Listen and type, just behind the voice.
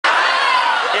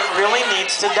really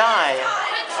needs to die.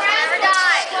 Never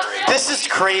die. This is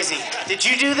crazy. Did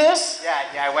you do this?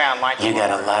 Yeah, I went online. You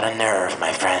got a lot of nerve,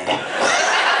 my friend.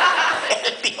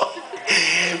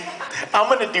 I'm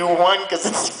gonna do one because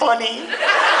it's funny.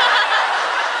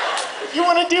 You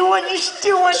wanna do one? You should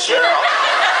do one, Cheryl.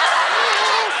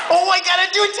 Oh, I gotta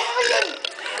do Italian.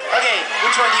 Okay,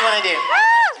 which one do you wanna do?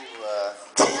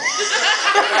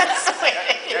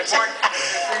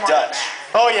 Dutch.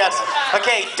 Oh, yes.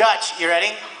 Okay, Dutch, you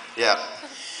ready? Yeah.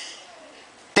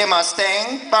 De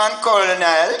Mustang van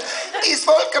Colonel is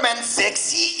volkomen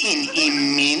sexy in a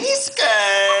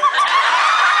miniskirt.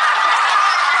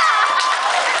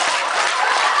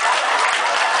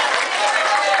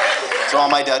 To all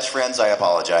my Dutch friends, I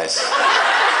apologize.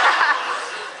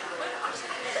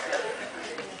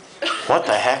 What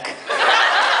the heck?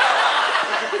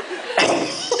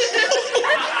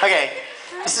 Okay,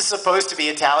 this is supposed to be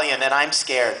Italian and I'm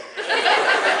scared.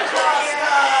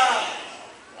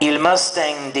 Il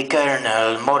Mustang di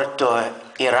Colonel morto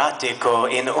erratico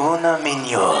in una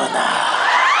mignona.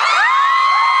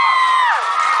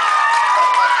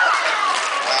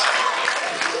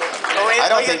 I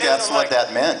don't think that's what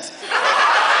that meant.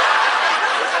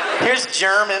 Here's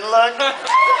German, look. Yes.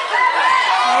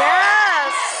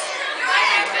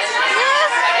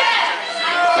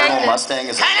 Colonel Mustang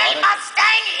is erotic.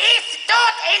 Mustang is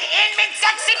tot in min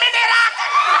sexy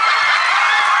mineraken.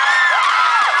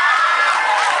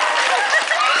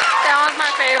 That was my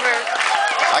favorite.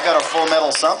 I got a Full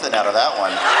Metal something out of that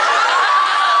one.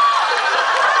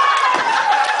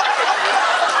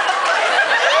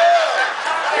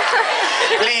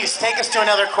 Please, take us to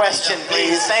another question,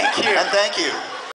 please. Thank you. And thank you.